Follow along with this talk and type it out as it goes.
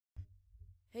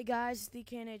Hey guys, it's the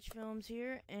KNH Films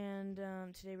here, and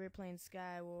today we're playing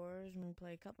Sky Wars. I'm gonna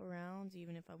play a couple rounds,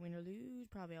 even if I win or lose.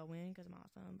 Probably I'll win because I'm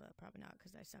awesome, but probably not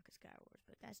because I suck at Sky Wars.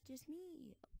 But that's just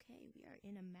me. Okay, we are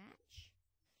in a match,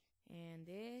 and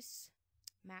this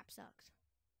map sucks.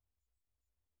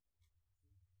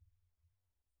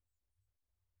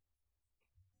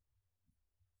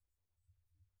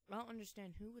 I don't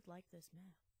understand who would like this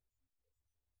map.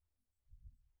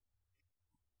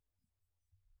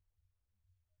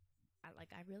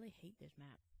 I really hate this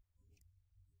map.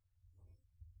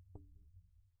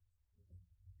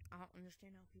 I don't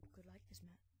understand how people could like this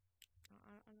map.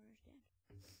 I don't understand.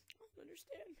 I don't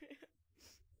understand, man.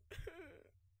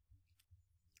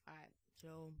 Alright,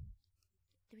 so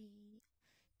 3,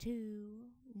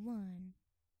 2, 1,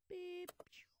 beep.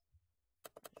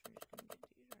 We're just gonna get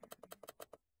these right.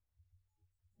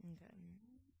 Okay.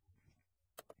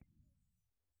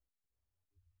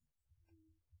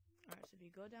 Alright, so if you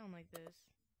go down like this,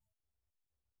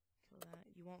 kill that,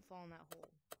 you won't fall in that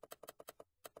hole.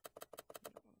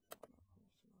 You don't want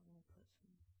to fall in that hole, so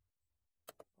I'm gonna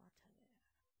put some water there. Okay.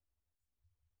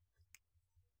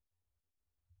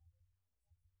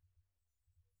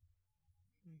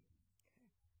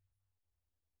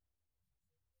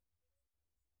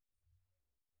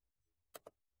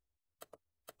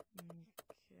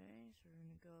 Okay, so we're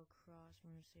gonna go across.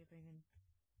 We're gonna see if I can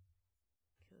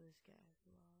kill this guy with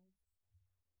lava.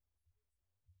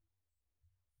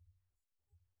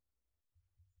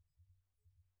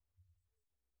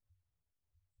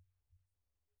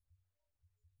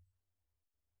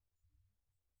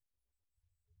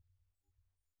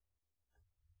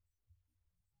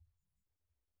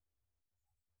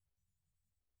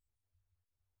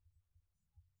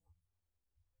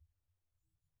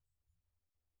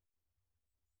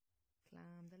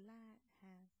 Climb the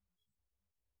lighthouse.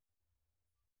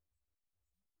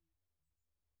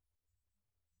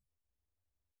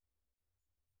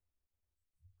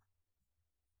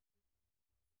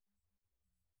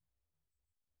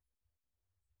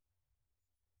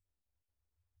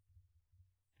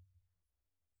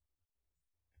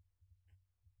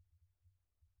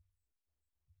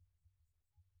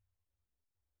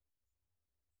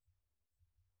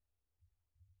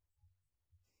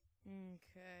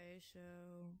 Okay, so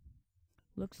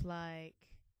looks like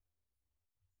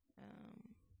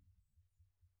um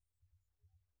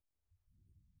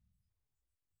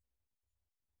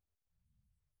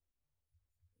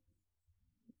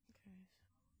okay, so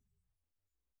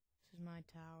this is my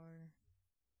tower.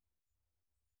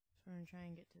 So we're gonna try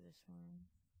and get to this one.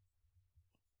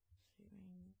 See if we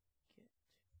can get.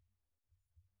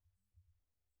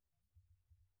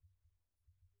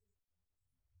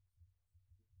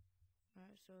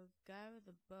 Alright, so a guy with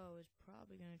a bow is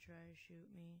probably gonna try to shoot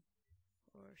me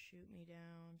or shoot me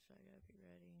down, so I gotta be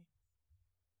ready.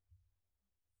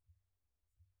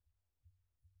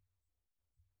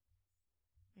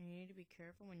 And you need to be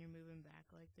careful when you're moving back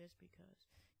like this because,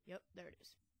 yep, there it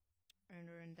is. And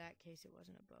or in that case, it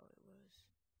wasn't a bow, it was,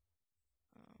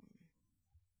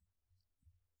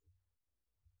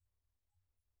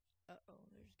 uh-oh,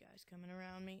 there's guys coming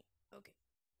around me. Okay,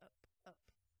 up, up,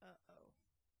 uh-oh.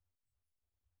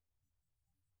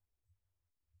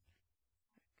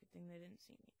 Good thing they didn't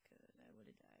see me, because I would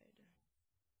have died.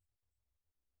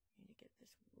 Need to get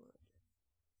this wood.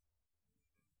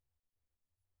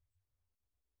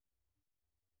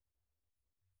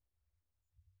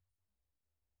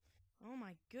 Oh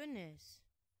my goodness.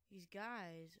 These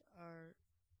guys are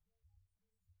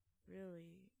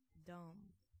really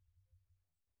dumb.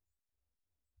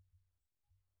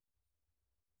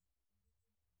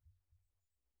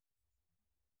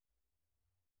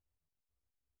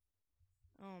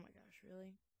 Oh my gosh,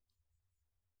 really?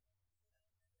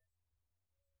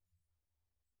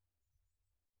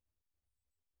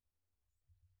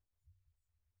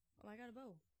 Oh, I got a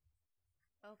bow.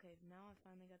 Okay, now I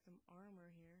finally got some armor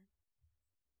here.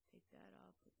 Take that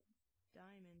off, put the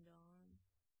diamond on.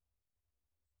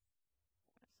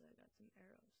 So I got some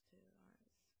arrows too. Alright,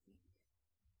 sweet.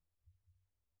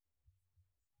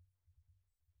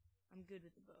 I'm good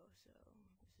with the bow, so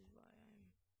this is why I'm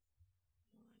like,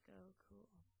 oh,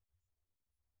 cool.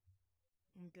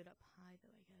 I'm good up high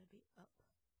though. I gotta be up.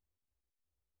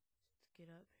 Let's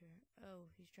get up here. Oh,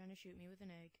 he's trying to shoot me with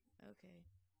an egg. Okay,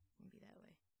 I'll be that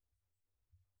way.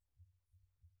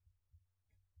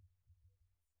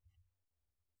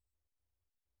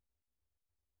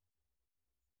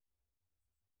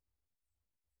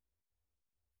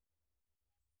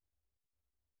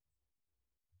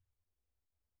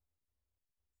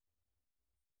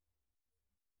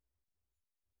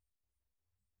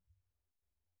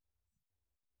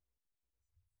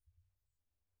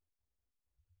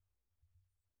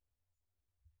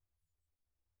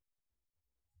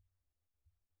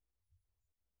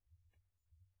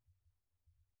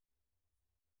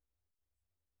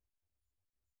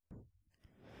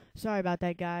 Sorry about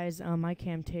that, guys. My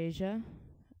Camtasia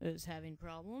is having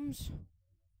problems,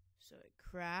 so it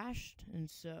crashed, and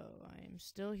so I am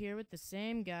still here with the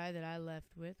same guy that I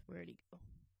left with. Where'd he go?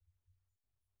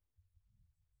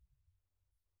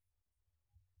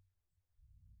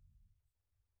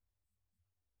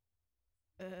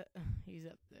 He's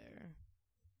up there.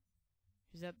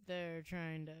 He's up there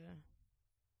trying to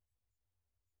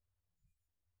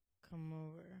come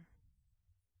over.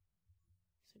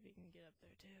 See if he can get up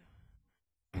there too.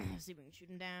 See if we can shoot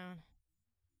him down.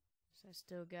 So I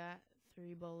still got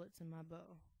 3 bullets in my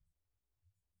bow.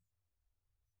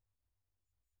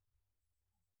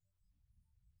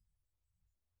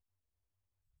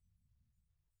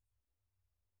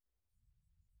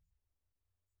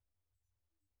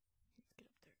 Let's get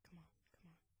up there. Come on.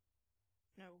 Come on.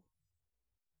 No.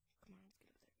 Come on,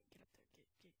 let's get up there.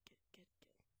 Get up there. Get.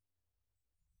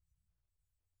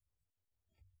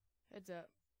 Heads up.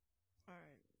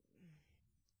 Alright.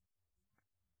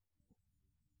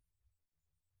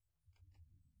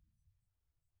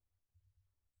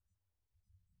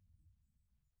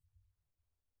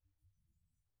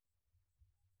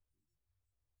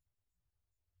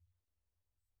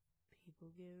 People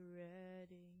get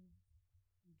ready.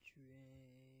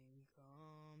 Drink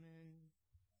common.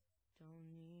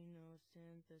 Don't need no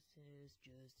synthesis.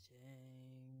 Just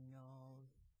hang on.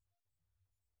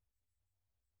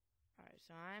 Alright,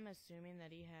 so I'm assuming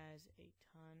that he has a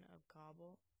ton of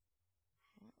cobble.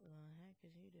 What the heck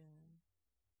is he doing?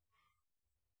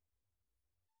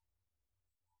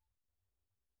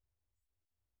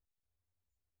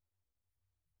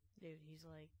 Dude, he's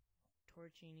like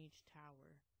torching each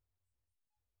tower.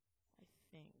 I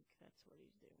think that's what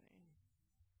he's doing.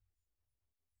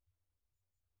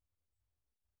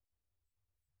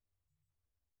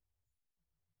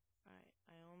 Alright,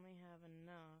 I only have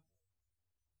enough.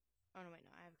 Oh, no, wait,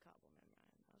 no, I have cobble. Never mind.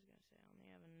 I was gonna say I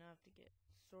only have enough to get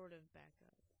sort of back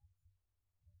up.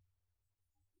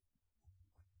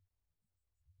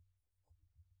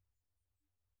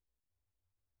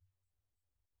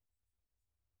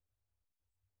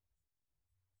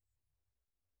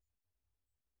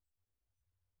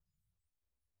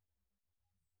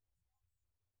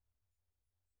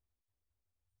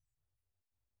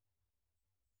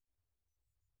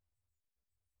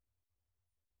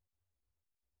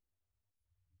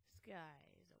 This guy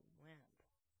is a wimp.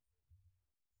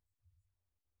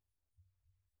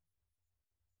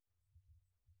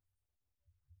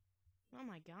 Oh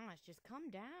my gosh, just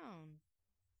come down.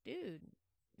 Dude,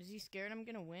 is he scared I'm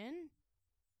gonna win?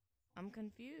 I'm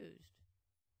confused.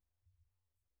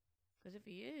 Because if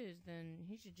he is, then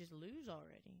he should just lose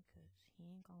already. Because he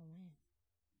ain't gonna win.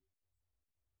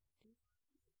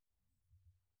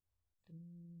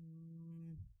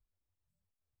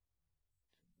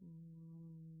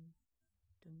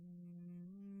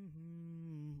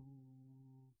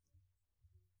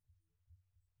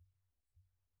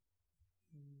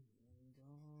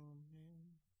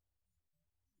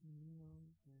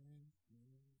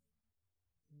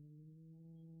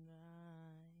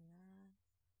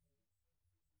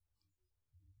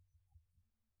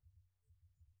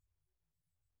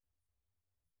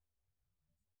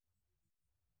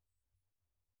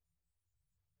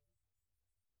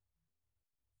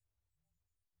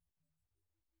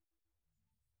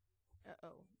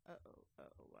 Uh-oh,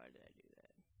 why did I do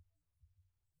that?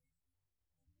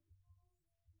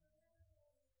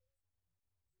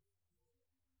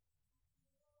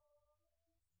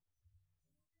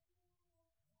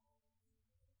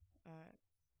 Alright.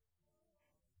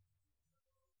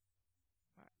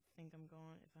 Alright, think I'm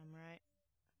going, if I'm right.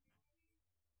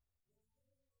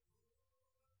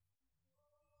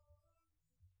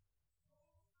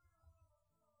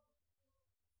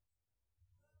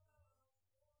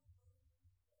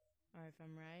 Alright, if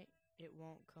I'm right, it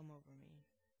won't come over me.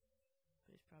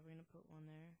 But he's probably gonna put one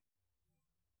there.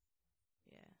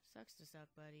 Yeah, sucks to suck,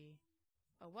 buddy.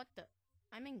 Oh, what the?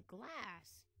 I'm in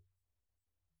glass!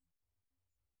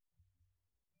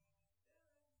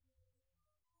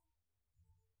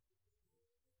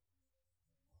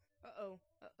 Uh-oh.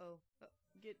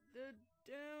 Get the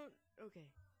down. Okay.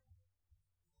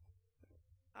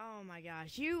 Oh my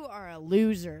gosh, you are a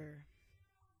loser.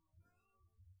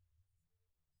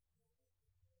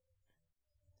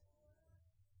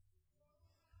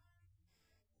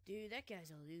 Dude, that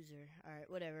guy's a loser. Alright,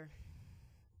 whatever.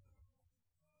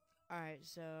 Alright,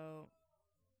 so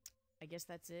I guess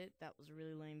that's it. That was a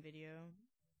really lame video.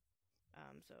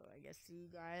 So I guess see you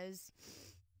guys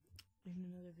in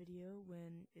another video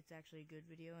when it's actually a good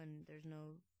video and there's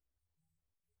no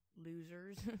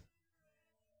losers.